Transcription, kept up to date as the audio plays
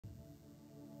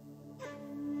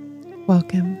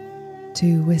Welcome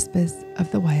to Whispers of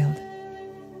the Wild.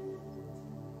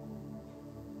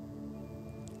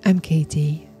 I'm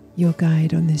Katie, your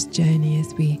guide on this journey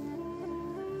as we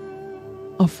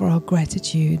offer our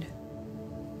gratitude,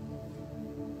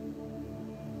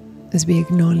 as we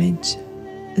acknowledge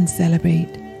and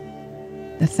celebrate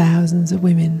the thousands of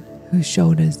women whose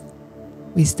shoulders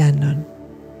we stand on.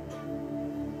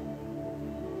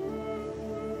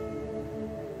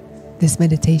 This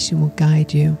meditation will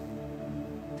guide you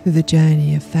through the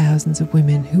journey of thousands of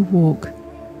women who walk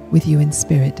with you in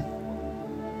spirit,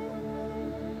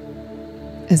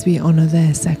 as we honor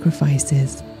their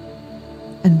sacrifices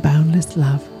and boundless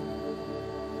love.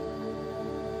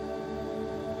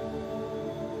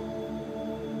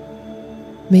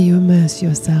 May you immerse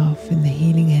yourself in the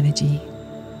healing energy,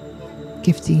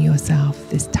 gifting yourself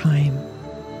this time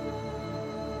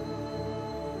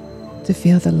to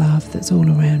feel the love that's all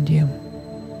around you,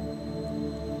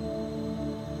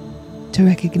 to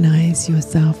recognize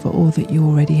yourself for all that you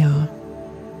already are.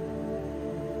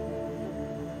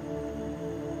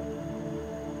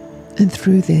 And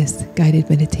through this guided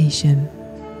meditation,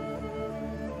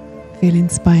 feel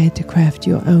inspired to craft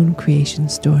your own creation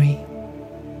story,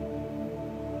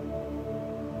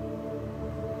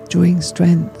 drawing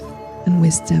strength and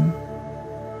wisdom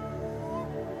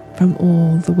from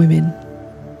all the women,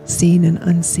 seen and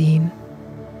unseen,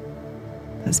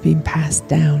 that's been passed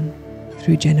down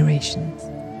through generations.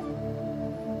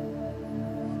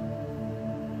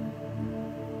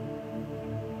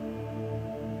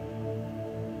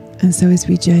 And so as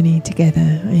we journey together,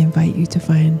 I invite you to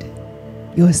find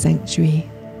your sanctuary,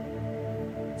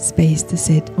 space to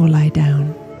sit or lie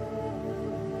down.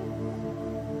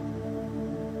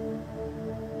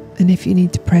 And if you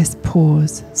need to press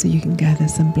pause so you can gather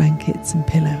some blankets and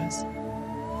pillows,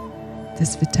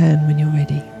 just return when you're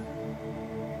ready.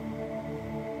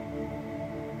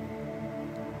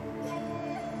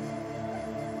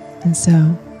 And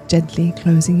so, gently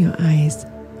closing your eyes,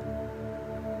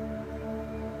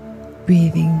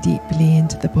 breathing deeply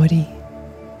into the body,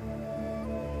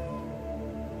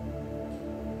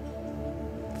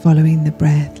 following the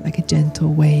breath like a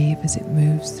gentle wave as it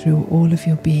moves through all of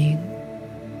your being.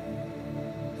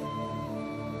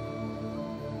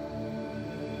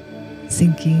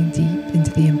 Sinking deep into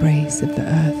the embrace of the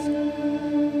earth.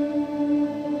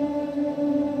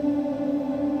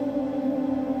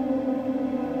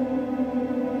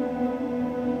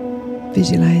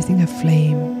 Visualizing a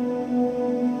flame,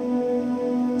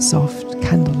 soft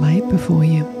candlelight before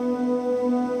you.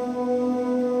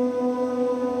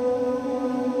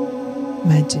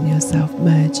 Imagine yourself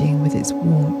merging with its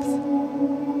warmth.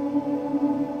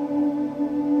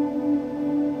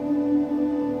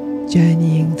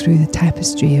 Journeying through the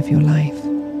tapestry of your life.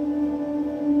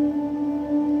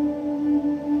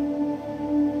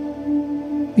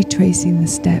 Retracing the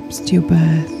steps to your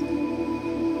birth.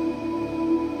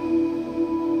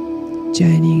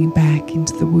 Journeying back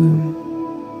into the womb.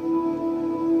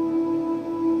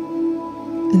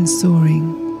 And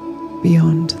soaring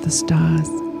beyond the stars.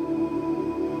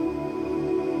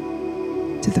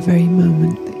 To the very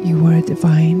moment that you were a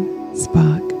divine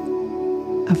spark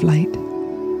of light.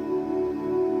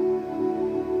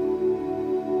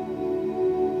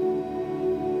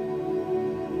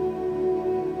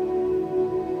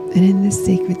 And in this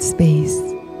sacred space,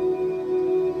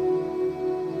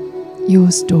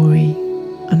 your story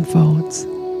unfolds.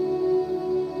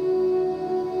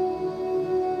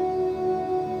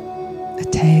 A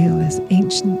tale as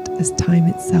ancient as time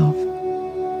itself.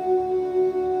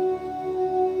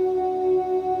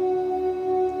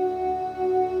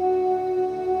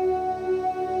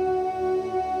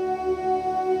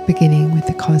 Beginning with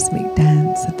the cosmic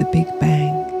dance of the Big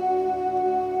Bang,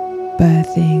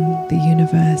 birthing the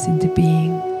universe into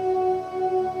being.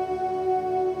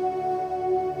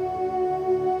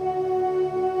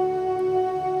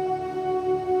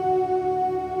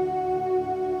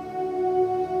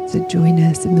 So join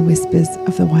us in the whispers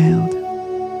of the wild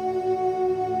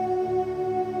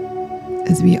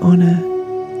as we honor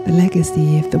the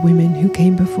legacy of the women who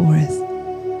came before us.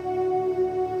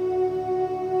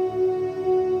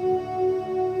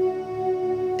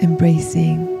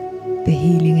 Embracing the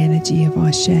healing energy of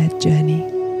our shared journey.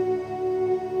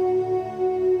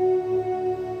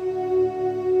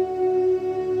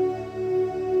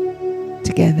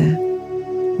 Together,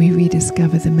 we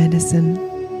rediscover the medicine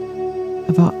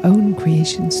of our own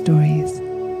creation stories,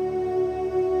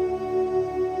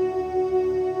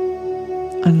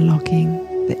 unlocking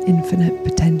the infinite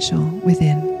potential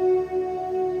within,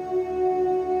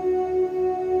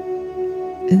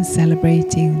 and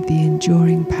celebrating the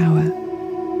enduring power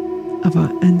of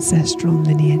our ancestral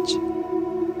lineage.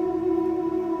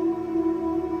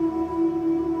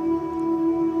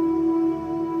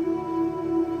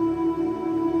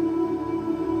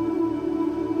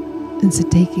 And so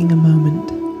taking a moment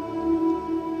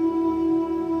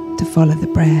to follow the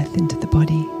breath into the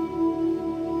body.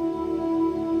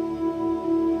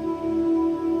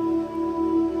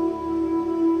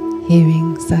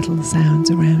 Hearing subtle sounds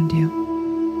around you.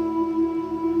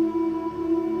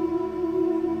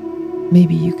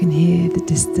 Maybe you can hear the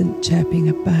distant chirping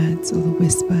of birds or the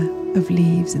whisper of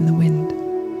leaves in the wind.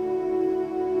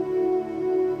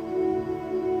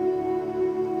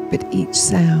 But each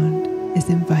sound is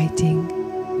inviting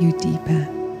you deeper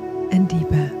and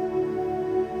deeper.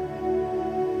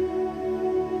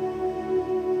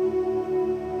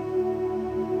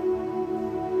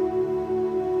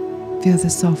 Feel the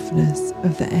softness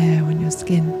of the air on your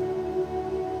skin.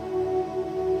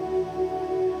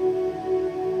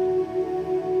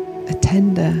 A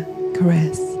tender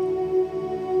caress,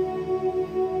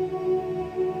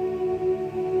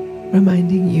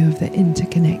 reminding you of the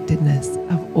interconnectedness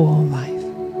of all life.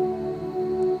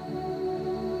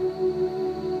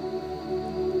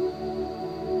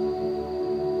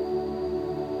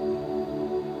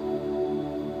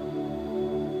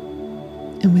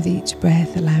 And with each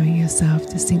breath, allowing yourself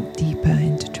to sink deeper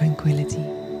into tranquility.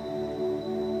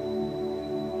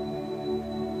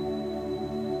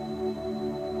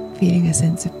 Feeling a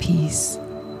sense of peace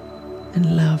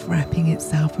and love wrapping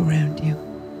itself around you.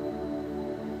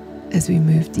 As we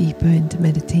move deeper into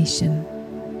meditation,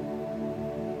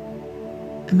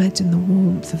 imagine the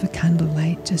warmth of a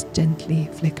candlelight just gently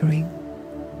flickering,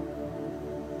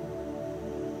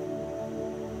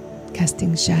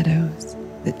 casting shadows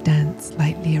that dance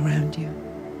lightly around you.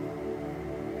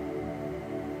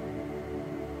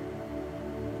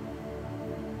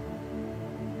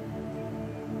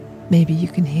 Maybe you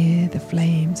can hear the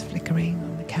flames flickering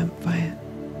on the campfire.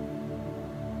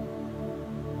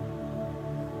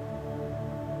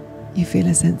 You feel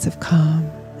a sense of calm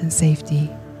and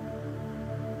safety.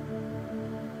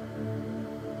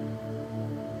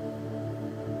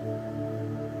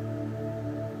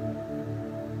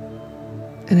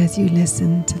 And as you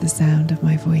listen to the sound of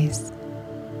my voice,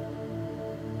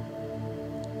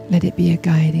 let it be a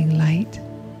guiding light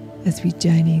as we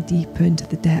journey deeper into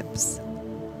the depths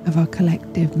of our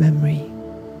collective memory.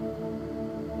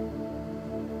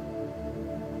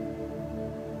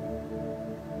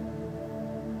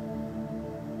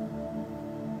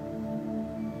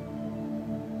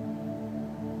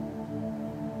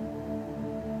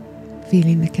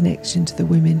 Feeling the connection to the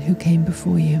women who came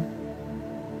before you.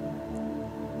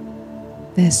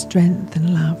 Their strength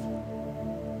and love,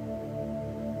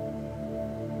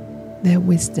 their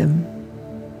wisdom,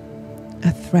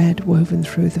 a thread woven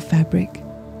through the fabric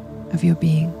of your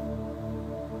being.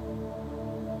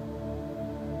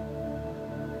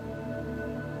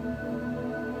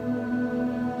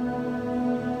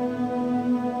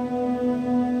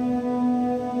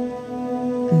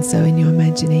 And so in your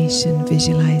imagination,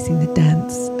 visualizing the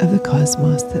dance of the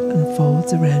cosmos that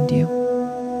unfolds around you.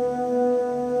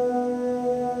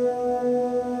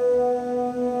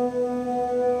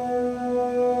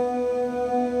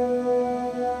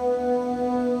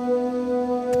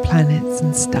 Planets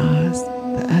and stars,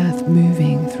 the earth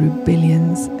moving through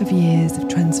billions of years of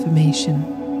transformation.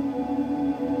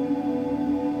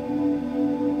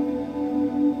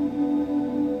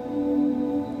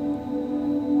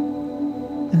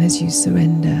 And as you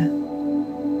surrender,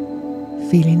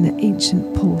 feeling the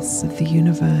ancient pulse of the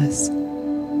universe,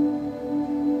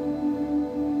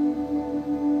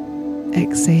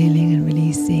 exhaling and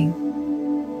releasing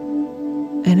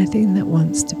anything that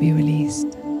wants to be released.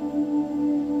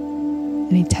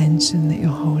 Any tension that you're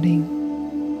holding,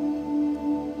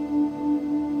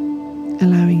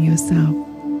 allowing yourself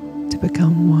to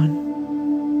become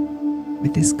one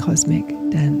with this cosmic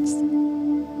dance.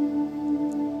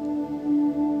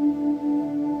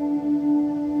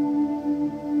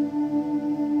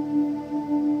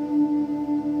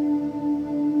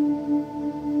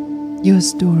 Your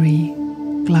story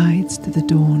glides to the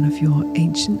dawn of your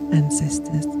ancient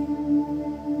ancestors,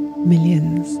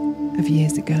 millions of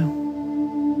years ago.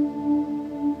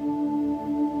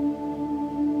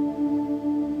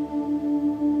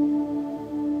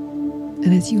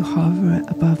 And as you hover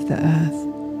above the earth,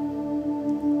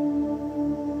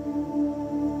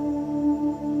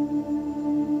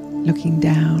 looking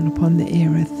down upon the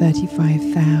era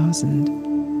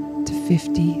 35,000 to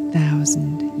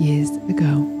 50,000 years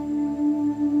ago,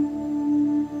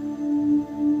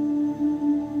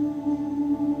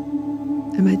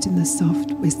 imagine the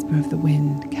soft whisper of the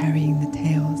wind carrying the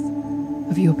tales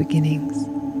of your beginnings.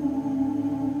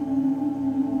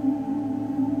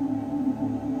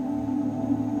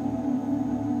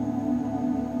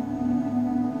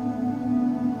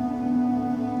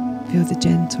 Feel the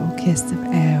gentle kiss of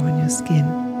air on your skin.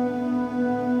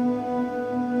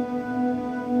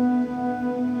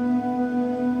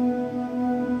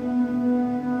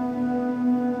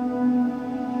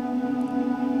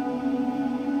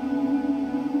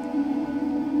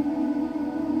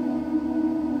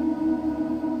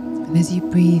 And as you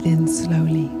breathe in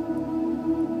slowly,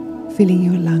 filling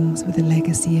your lungs with a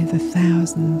legacy of the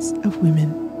thousands of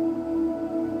women,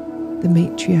 the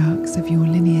matriarchs of your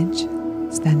lineage,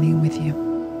 standing with you.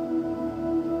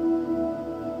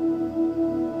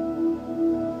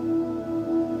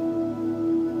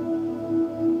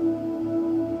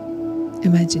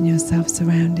 Imagine yourself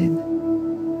surrounded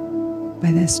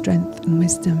by their strength and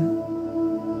wisdom,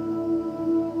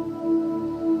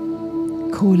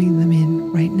 calling them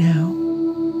in right now.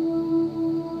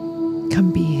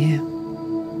 Come be here.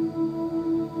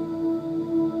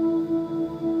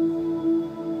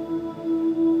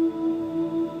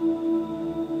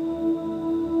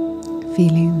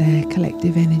 Feeling their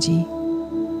collective energy,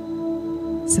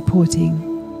 supporting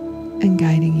and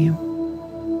guiding you.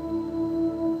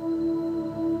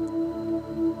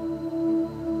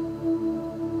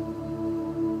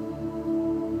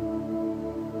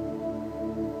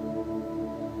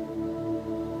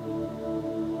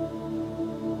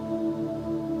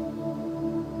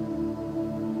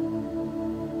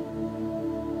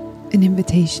 An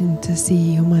invitation to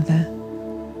see your mother,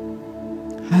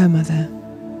 her mother,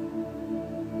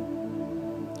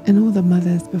 and all the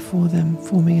mothers before them,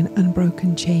 forming an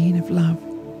unbroken chain of love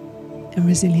and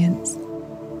resilience.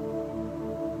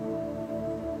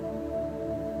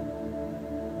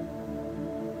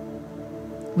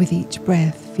 With each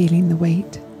breath, feeling the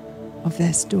weight of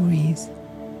their stories,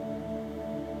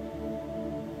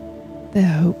 their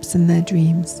hopes and their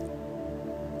dreams.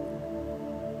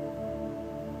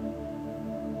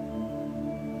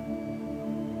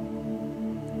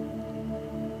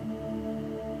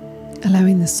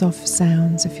 Allowing the soft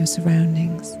sounds of your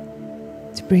surroundings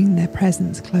to bring their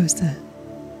presence closer.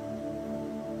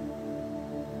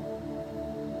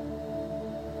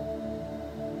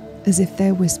 As if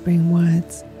they're whispering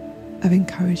words of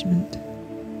encouragement,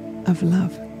 of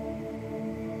love,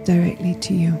 directly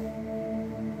to you.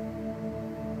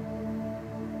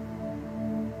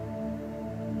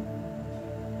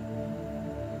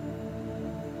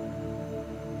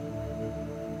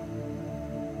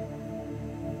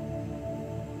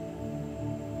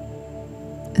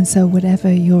 And so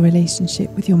whatever your relationship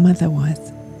with your mother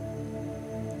was,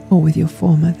 or with your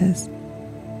foremothers,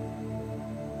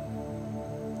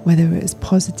 whether it was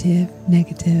positive,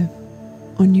 negative,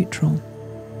 or neutral,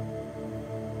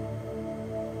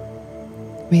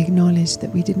 we acknowledge that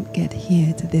we didn't get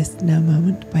here to this now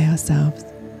moment by ourselves.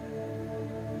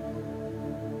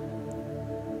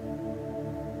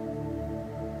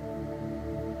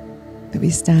 That we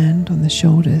stand on the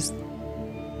shoulders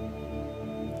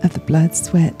of the blood,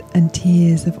 sweat, and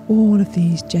tears of all of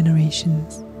these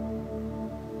generations.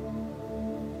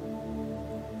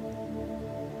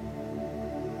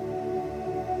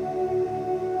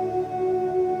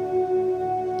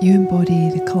 You embody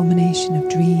the culmination of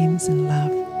dreams and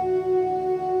love.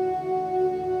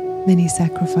 Many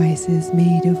sacrifices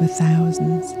made over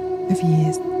thousands of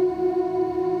years.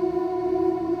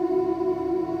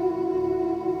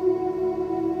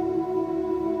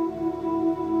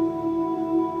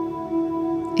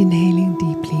 Inhaling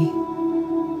deeply.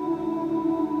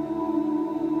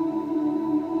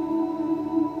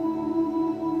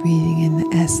 Breathing in the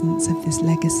essence of this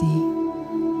legacy.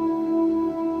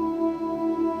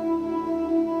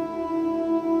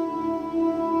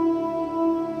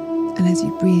 And as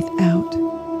you breathe out,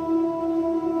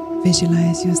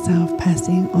 visualize yourself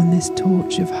passing on this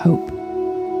torch of hope,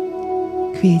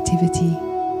 creativity,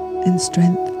 and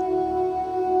strength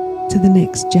to the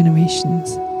next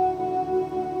generations.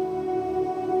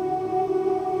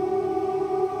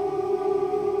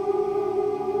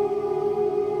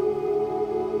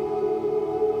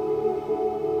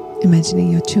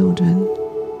 Imagining your children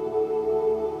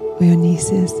or your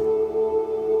nieces,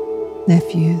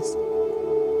 nephews,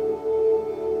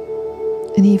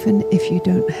 and even if you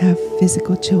don't have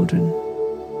physical children,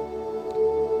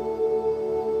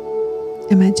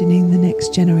 imagining the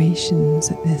next generations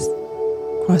at this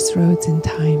crossroads in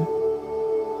time.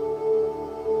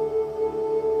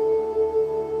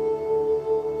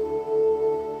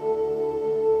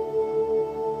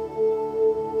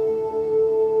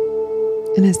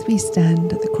 And as we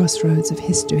stand at the crossroads of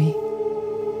history,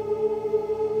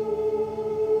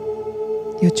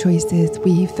 Your choices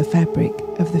weave the fabric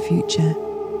of the future.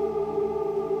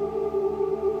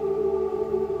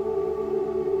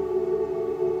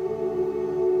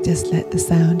 Just let the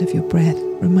sound of your breath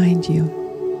remind you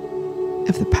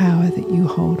of the power that you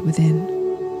hold within.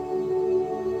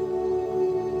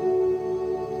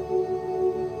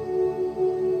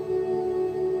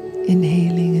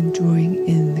 Inhaling and drawing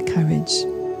in the courage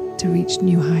to reach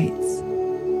new heights.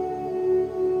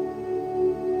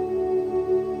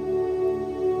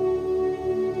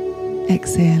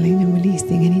 Exhaling and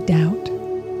releasing any doubt.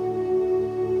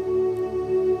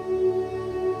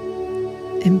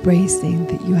 Embracing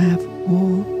that you have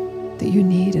all that you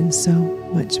need and so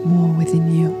much more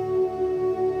within you.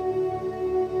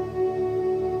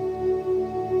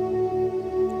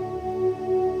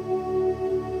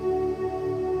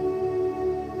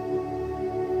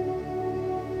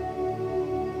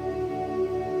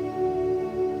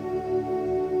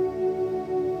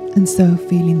 And so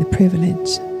feeling the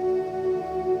privilege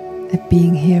of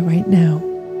being here right now.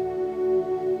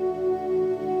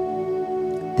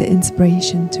 The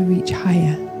inspiration to reach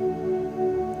higher.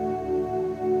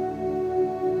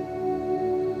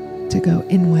 To go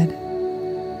inward.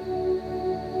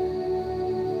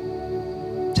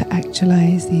 To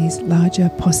actualize these larger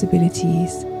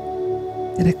possibilities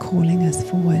that are calling us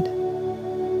forward.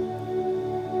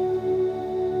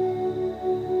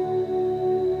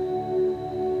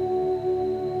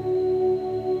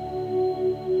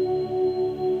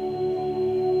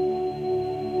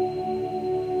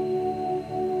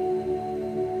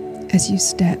 As you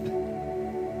step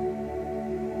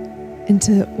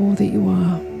into all that you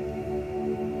are,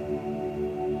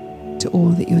 to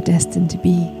all that you're destined to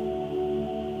be,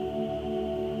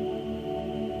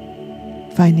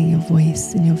 finding your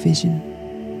voice and your vision,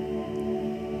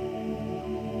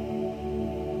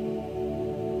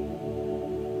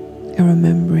 a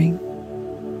remembering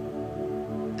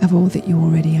of all that you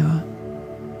already are.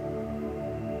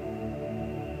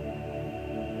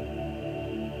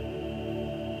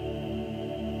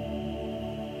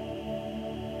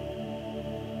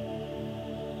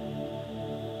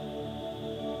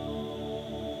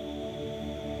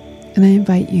 And I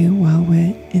invite you, while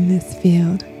we're in this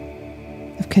field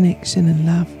of connection and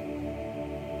love,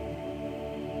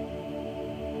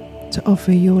 to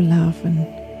offer your love and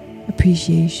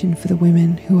appreciation for the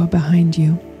women who are behind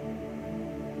you,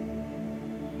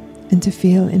 and to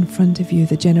feel in front of you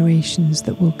the generations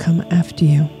that will come after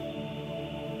you.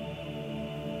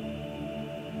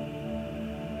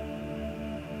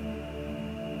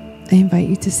 I invite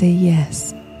you to say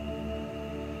yes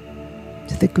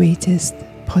to the greatest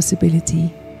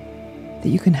possibility that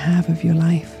you can have of your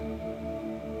life.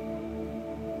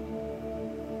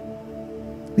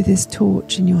 With this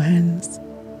torch in your hands,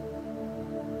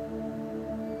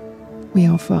 we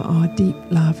offer our deep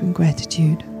love and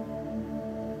gratitude.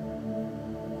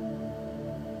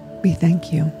 We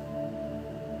thank you.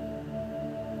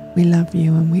 We love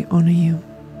you and we honor you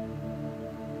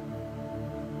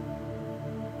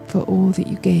for all that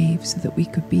you gave so that we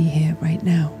could be here right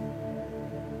now.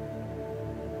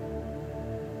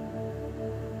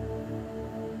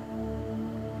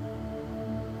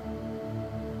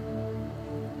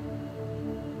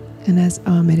 And as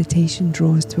our meditation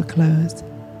draws to a close,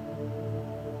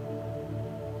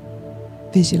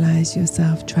 visualize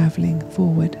yourself traveling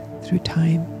forward through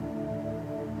time,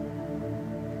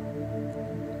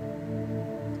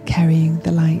 carrying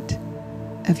the light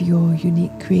of your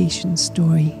unique creation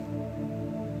story.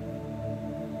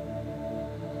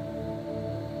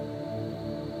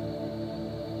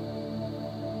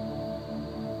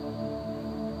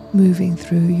 Moving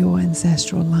through your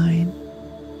ancestral line,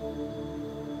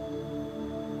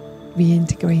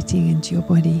 reintegrating into your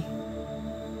body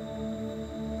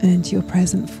and into your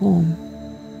present form.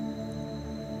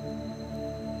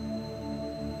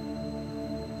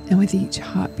 And with each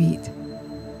heartbeat,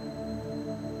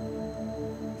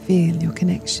 feel your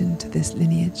connection to this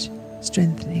lineage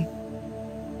strengthening.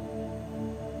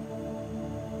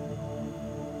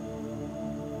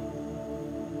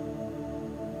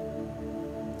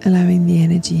 Allowing the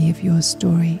energy of your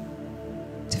story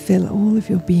to fill all of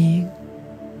your being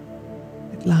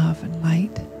with love and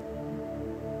light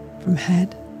from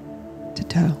head to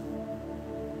toe.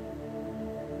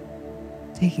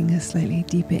 Taking a slightly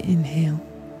deeper inhale,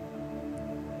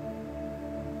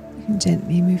 you can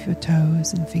gently move your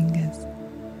toes and fingers,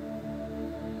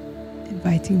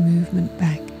 inviting movement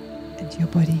back into your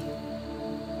body.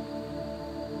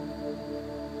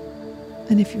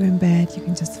 And if you're in bed, you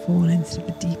can just fall into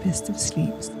the deepest of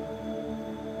sleeps,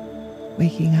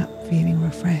 waking up feeling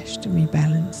refreshed and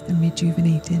rebalanced and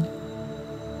rejuvenated.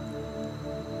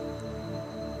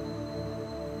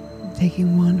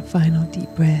 taking one final deep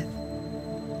breath,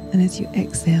 and as you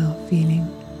exhale, feeling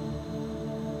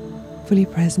fully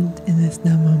present in this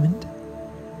now moment,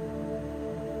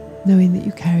 knowing that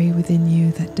you carry within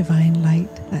you that divine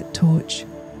light, that torch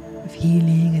of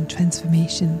healing and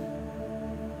transformation.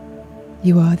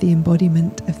 You are the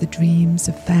embodiment of the dreams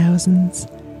of thousands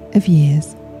of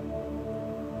years.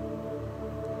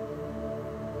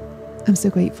 I'm so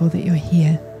grateful that you're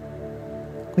here,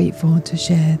 grateful to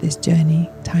share this journey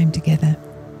time together.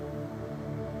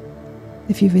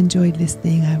 If you've enjoyed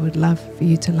listening, I would love for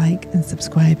you to like and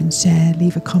subscribe and share,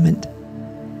 leave a comment.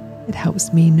 It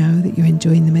helps me know that you're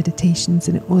enjoying the meditations,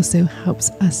 and it also helps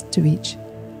us to reach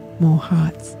more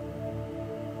hearts.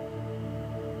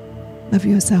 Love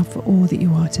yourself for all that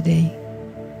you are today,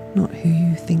 not who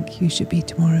you think you should be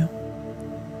tomorrow.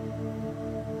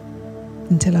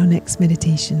 Until our next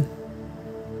meditation,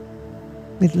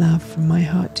 with love from my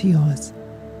heart to yours,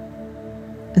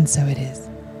 and so it is.